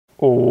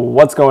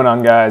What's going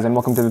on, guys, and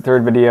welcome to the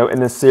third video in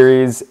this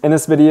series. In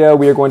this video,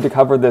 we are going to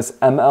cover this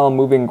ML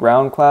Moving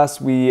Ground class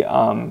we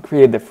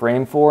created the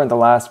frame for in the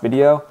last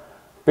video.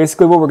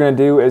 Basically, what we're going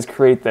to do is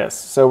create this.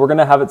 So we're going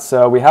to have it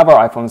so we have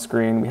our iPhone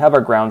screen, we have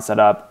our ground set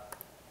up,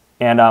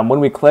 and when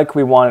we click,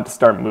 we want it to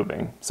start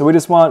moving. So we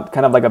just want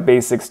kind of like a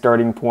basic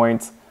starting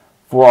point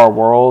for our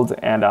world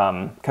and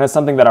kind of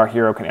something that our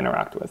hero can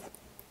interact with.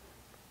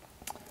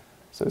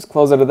 So let's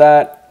close out of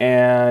that,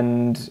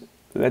 and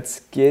let's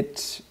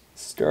get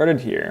started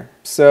here.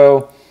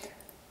 So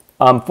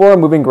for our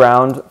moving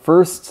ground,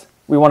 first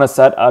we want to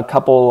set a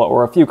couple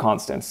or a few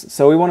constants.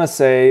 So we want to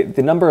say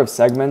the number of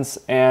segments,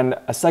 and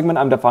a segment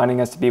I'm defining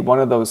as to be one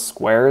of those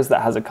squares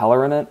that has a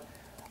color in it.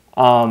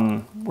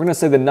 We're going to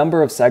say the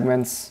number of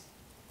segments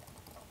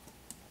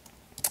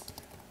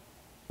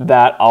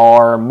that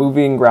our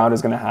moving ground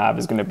is going to have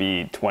is going to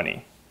be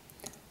 20.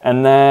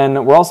 And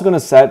then we're also going to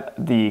set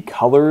the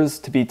colors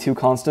to be two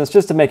constants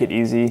just to make it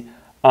easy.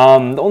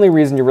 The only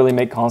reason you really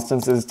make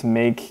constants is to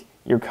make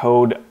your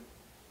code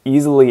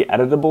easily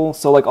editable.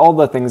 So like all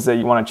the things that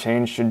you want to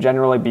change should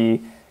generally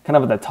be kind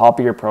of at the top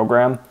of your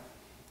program.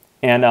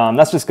 And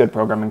that's just good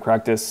programming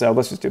practice. So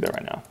let's just do that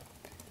right now.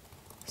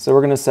 So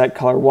we're going to set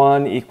color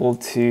 1 equal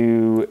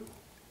to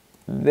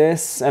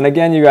this. And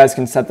again, you guys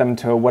can set them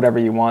to whatever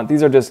you want.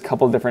 These are just a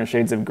couple different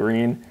shades of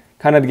green,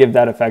 kind of to give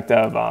that effect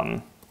of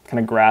kind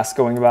of grass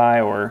going by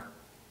or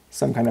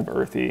some kind of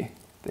earthy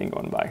thing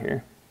going by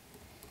here.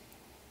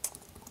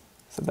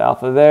 So the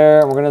alpha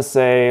there, we're going to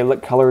say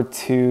let color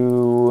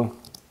 2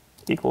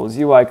 equals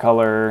UI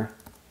color.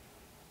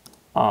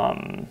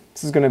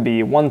 This is going to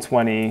be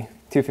 120,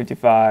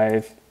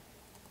 255,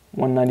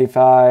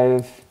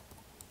 195,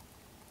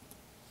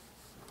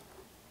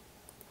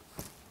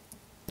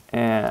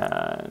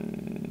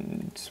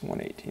 and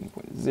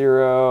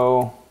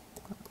 118.0.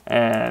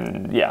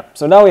 And yeah,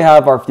 so now we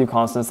have our few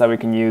constants that we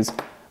can use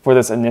for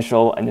this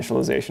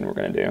initialization we're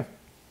going to do.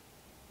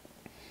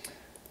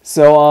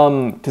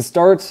 So to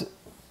start,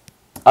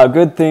 a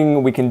good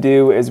thing we can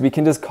do is we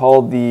can just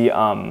call the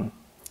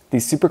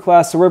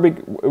superclass. So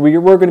we're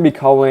going to be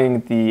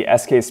calling the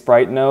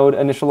SK_sprite node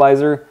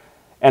initializer,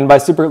 and by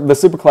the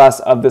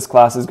superclass of this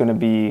class is going to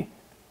be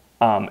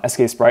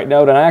SK_sprite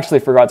node, and I actually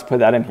forgot to put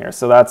that in here.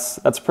 So that's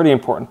a pretty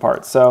important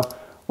part. So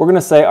we're going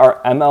to say our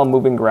ML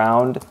Moving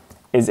Ground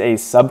is a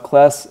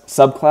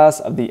subclass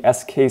of the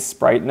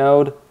SK_sprite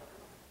node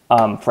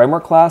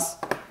framework class.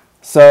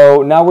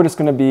 So now we're just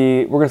going to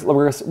be,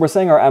 we're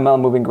saying our ML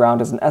Moving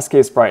Ground is an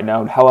SK_sprite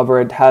node. However,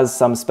 it has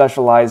some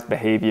specialized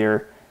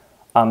behavior,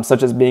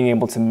 such as being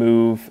able to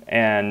move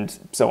and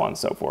so on and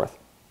so forth.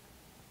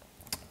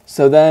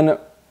 So then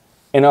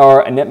in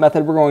our init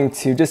method, we're going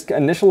to just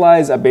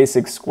initialize a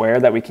basic square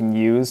that we can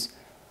use.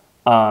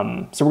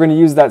 So we're going to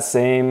use that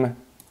same,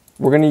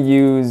 we're going to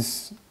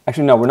use,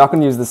 actually no, we're not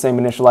going to use the same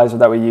initializer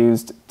that we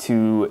used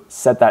to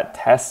set that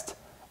test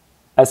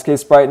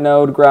SK_sprite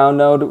node, ground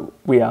node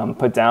we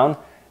put down.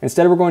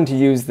 Instead, we're going to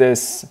use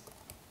this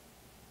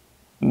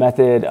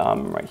method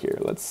right here.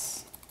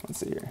 Let's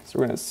see here. So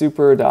we're going to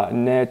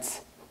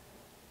super.init.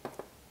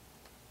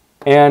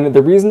 And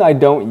the reason I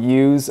don't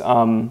use,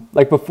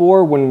 like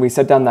before when we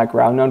set down that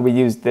ground node, we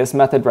used this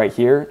method right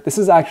here. This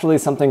is actually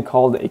something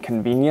called a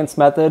convenience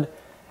method.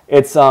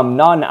 It's it's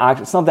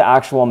not the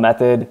actual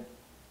method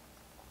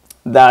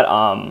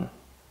that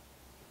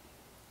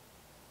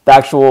the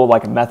actual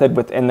like method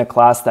within the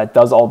class that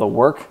does all the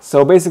work.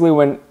 So basically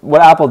what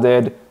Apple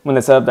did when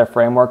they set up their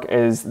framework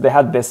is they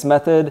had this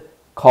method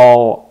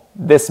call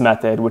this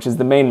method, which is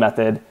the main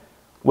method,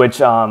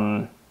 which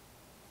ends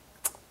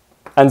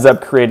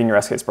up creating your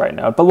SK_sprite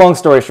node. But long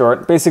story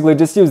short, basically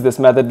just use this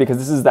method because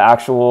this is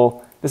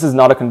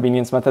not a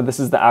convenience method. This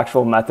is the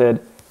actual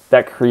method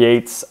that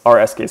creates our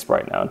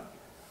SK_sprite node.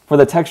 For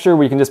the texture,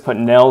 we can just put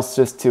nils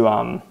just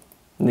to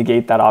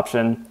negate that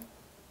option.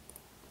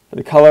 For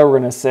the color, we're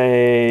going to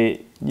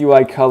say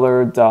UI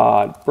color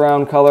dot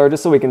brown color,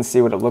 just so we can see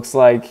what it looks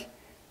like.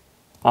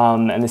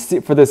 And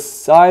for the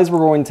size, we're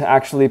going to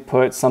actually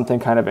put something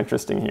kind of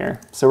interesting here.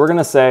 So we're going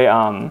to say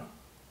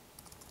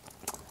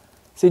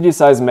CG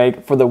size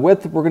make. For the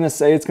width, we're going to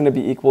say it's going to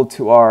be equal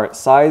to our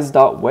size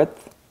dot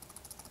width.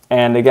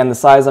 And again, the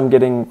size I'm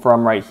getting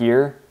from right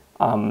here,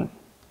 the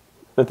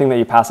thing that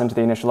you pass into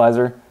the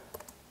initializer,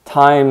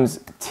 times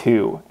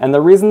 2. And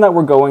the reason that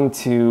we're going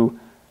to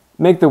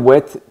make the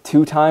width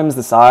 2 times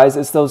the size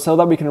is so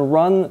that we can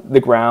run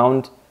the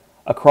ground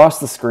across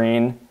the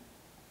screen,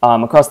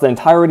 across the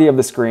entirety of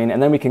the screen,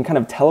 and then we can kind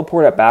of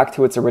teleport it back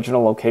to its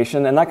original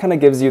location, and that kind of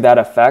gives you that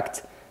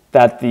effect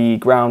that the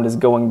ground is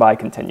going by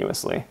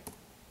continuously.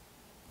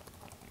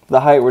 The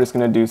height, we're just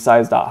going to do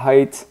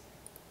size.height,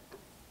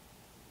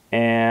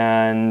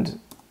 and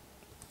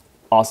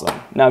awesome.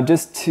 Now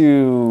just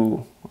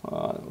to,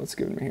 what's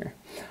given me here?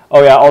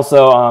 Oh yeah,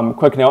 also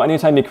quick note,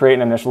 anytime you create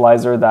an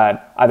initializer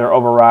that either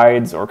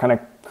overrides or kind of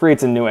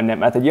creates a new init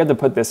method, you have to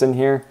put this in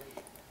here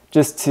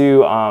just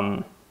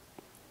to,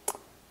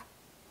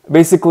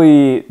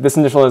 basically this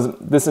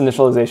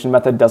initialization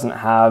method doesn't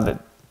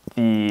have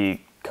the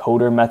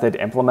coder method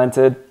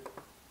implemented.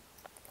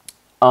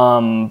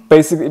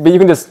 Basically, but you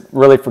can just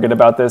really forget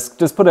about this.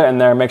 Just put it in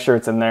there, make sure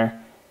it's in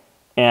there.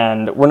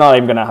 And we're not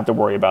even gonna have to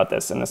worry about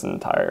this in this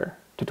entire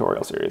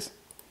tutorial series.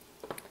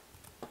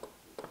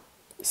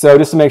 So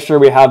just to make sure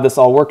we have this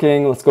all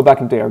working, let's go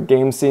back into our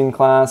game scene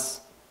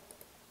class.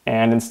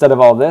 And instead of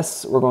all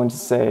this, we're going to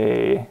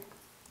say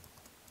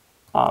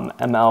ML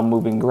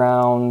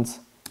MovingGround.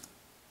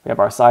 We have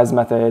our size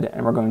method,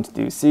 and we're going to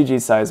do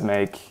CG size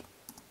make.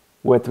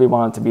 Width, we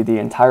want it to be the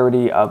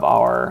entirety of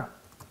our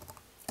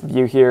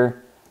view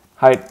here.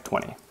 Height,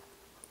 20.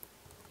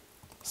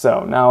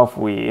 So now if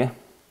we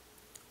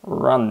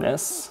run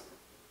this,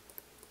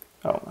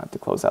 oh, I have to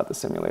close out the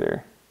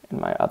simulator and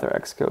my other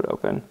Xcode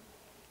open.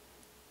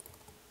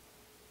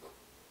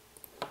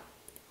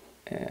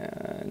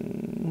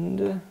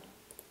 And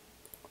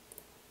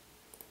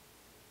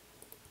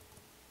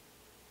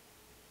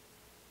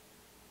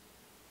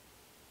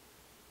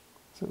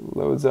so it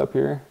loads up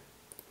here.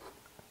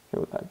 Okay,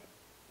 what the heck?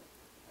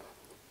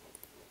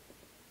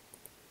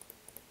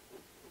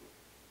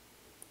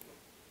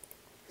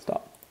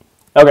 Stop.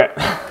 Okay.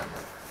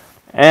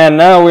 And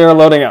now we are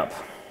loading up.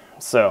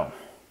 So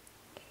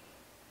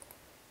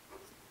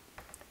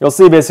you'll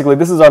see basically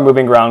this is our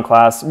MovingGround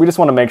class. We just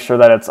want to make sure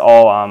that it's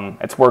all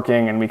it's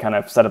working and we kind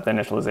of set up the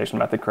initialization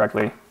method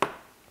correctly.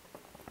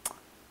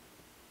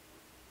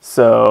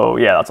 So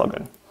yeah, that's all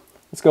good.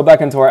 Let's go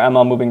back into our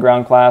ML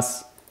MovingGround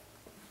class.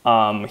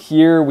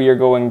 Here we are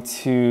going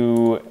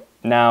to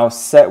now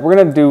we're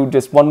going to do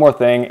just one more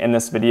thing in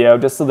this video,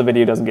 just so the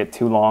video doesn't get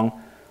too long.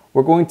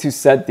 We're going to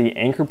set the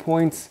anchor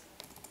point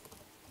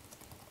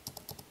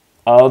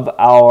of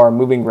our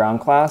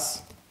MovingGround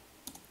class.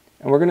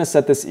 And we're going to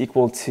set this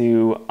equal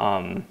to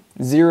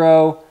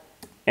 0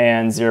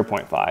 and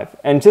 0.5.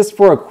 And just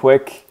for a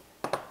quick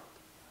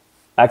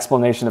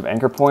explanation of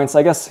anchor points,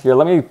 I guess here,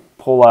 let me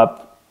pull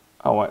up,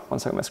 oh wait, one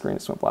second, my screen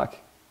just went black.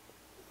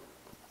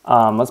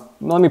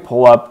 Let me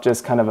pull up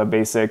just kind of a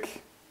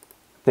basic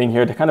thing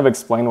here to kind of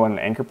explain what an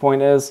anchor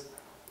point is.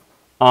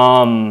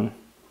 An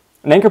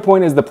anchor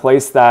point is the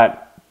place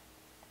that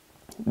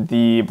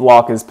the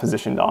block is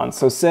positioned on.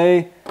 So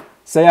say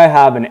I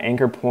have an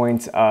anchor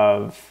point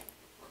of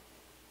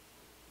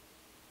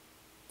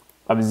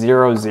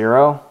 0,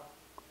 0.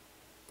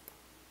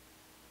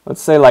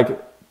 Let's say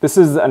like this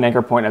is an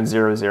anchor point of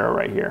 0, 0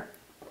 right here.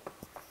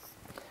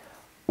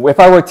 If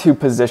I were to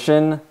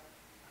position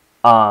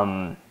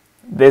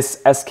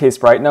this SK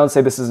sprite node,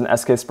 say this is an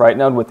SK sprite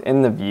node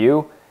within the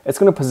view, it's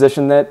going to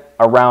position it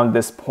around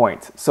this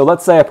point. So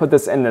let's say I put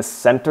this in the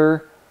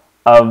center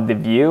of the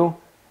view.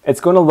 It's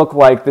going to look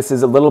like this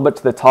is a little bit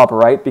to the top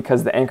right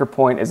because the anchor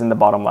point is in the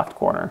bottom left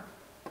corner.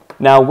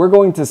 Now we're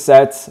going to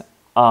set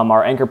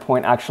our anchor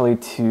point actually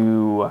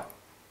to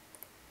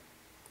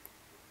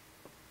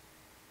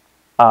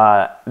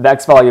the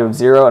x value of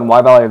 0 and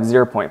y value of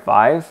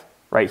 0.5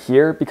 right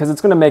here, because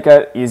it's going to make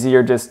it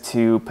easier just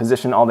to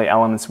position all the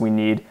elements we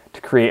need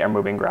to create our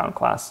MovingGround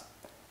class.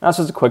 That's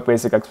just a quick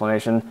basic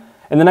explanation.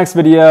 In the next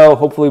video,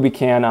 hopefully we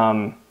can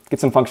get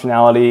some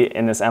functionality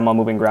in this ML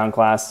MovingGround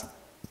class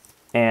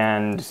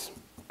and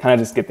kind of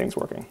just get things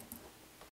working.